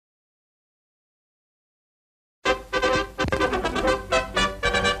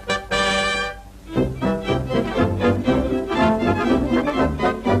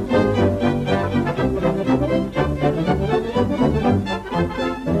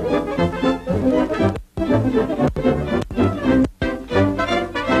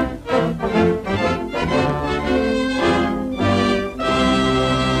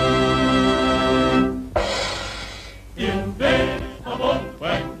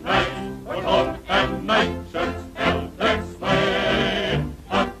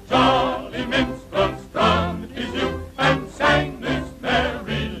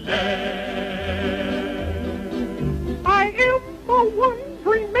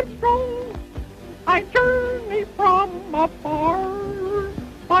I journey from afar.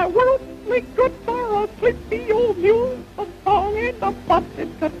 My worldly goods are a sleepy old mule, a song and a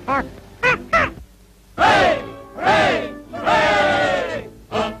busted guitar. Ha ha! Hooray! Hooray! Hooray!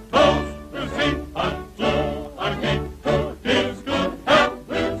 A toast to sing unto our King, to his good health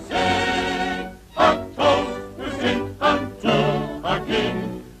we'll sing. A toast to sing unto our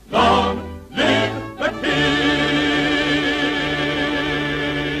King, long live the King!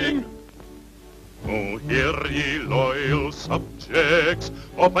 Oh, hear ye loyal subjects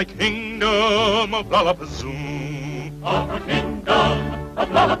of my kingdom of Lollapuzzoo. Of our kingdom of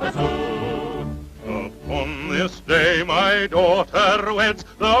Lollapuzzoo. Upon this day my daughter weds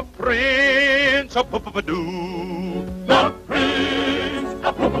the Prince of Poop-a-Doo. The Prince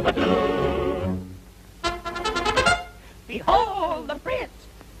of Poop-a-Doo. Behold the prince!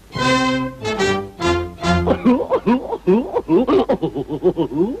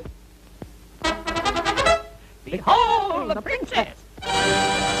 Behold the princess!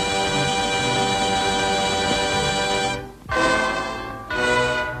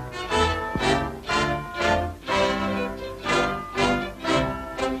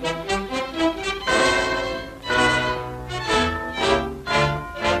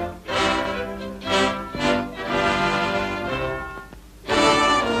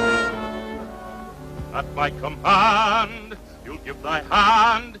 At my command, you'll give thy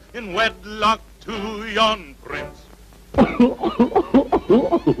hand in wedlock to yon prince.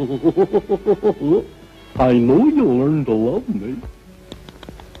 I know you'll learn to love me.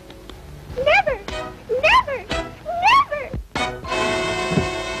 Never! Never! Never!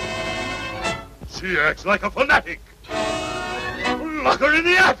 She acts like a fanatic. Lock her in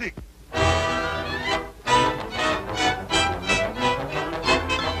the attic.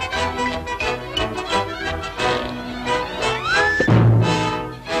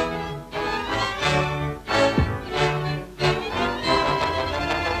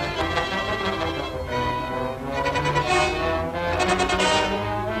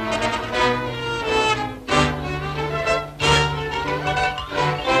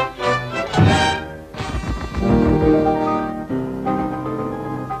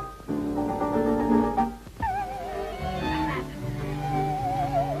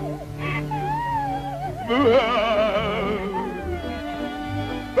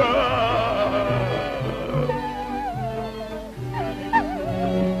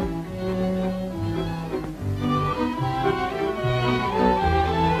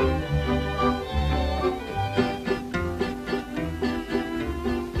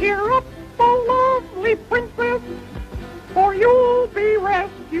 Cheer up, oh lovely princess, for you'll be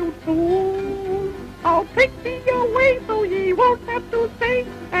rescued soon. I'll take thee away so ye won't have to stay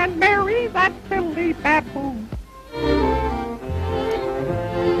and marry that silly baboon.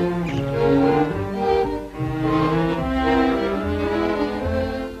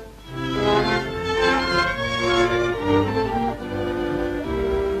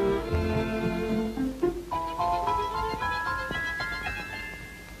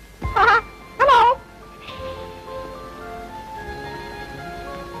 Hello.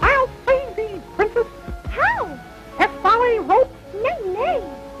 I'll save thee, princess. How? Hast thou a rope? Nay, nay,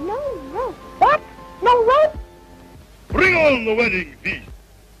 no rope. What? No rope? Bring on the wedding feast.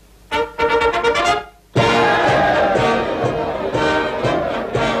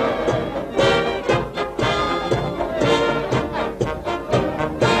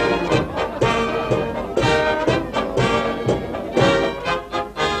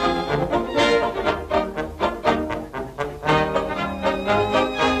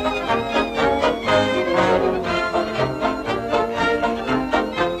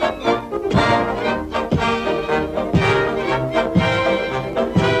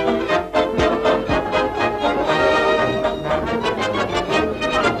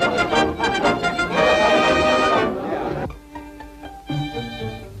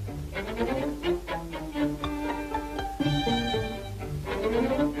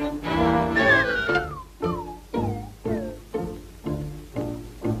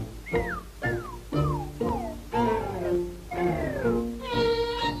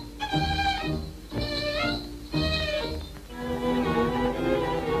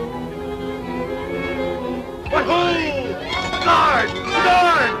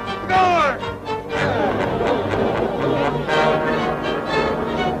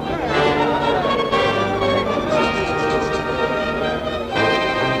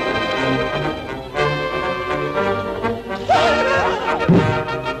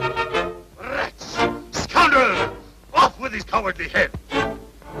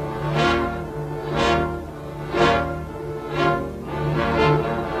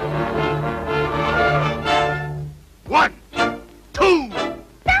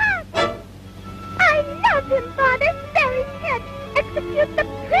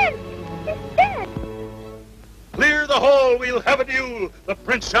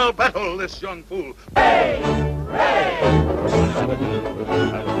 prince shall battle this young fool. We're gonna have a do.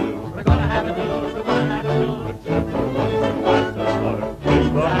 We're gonna have a do.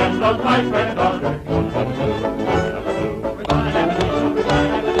 In the hands of my friend Olden.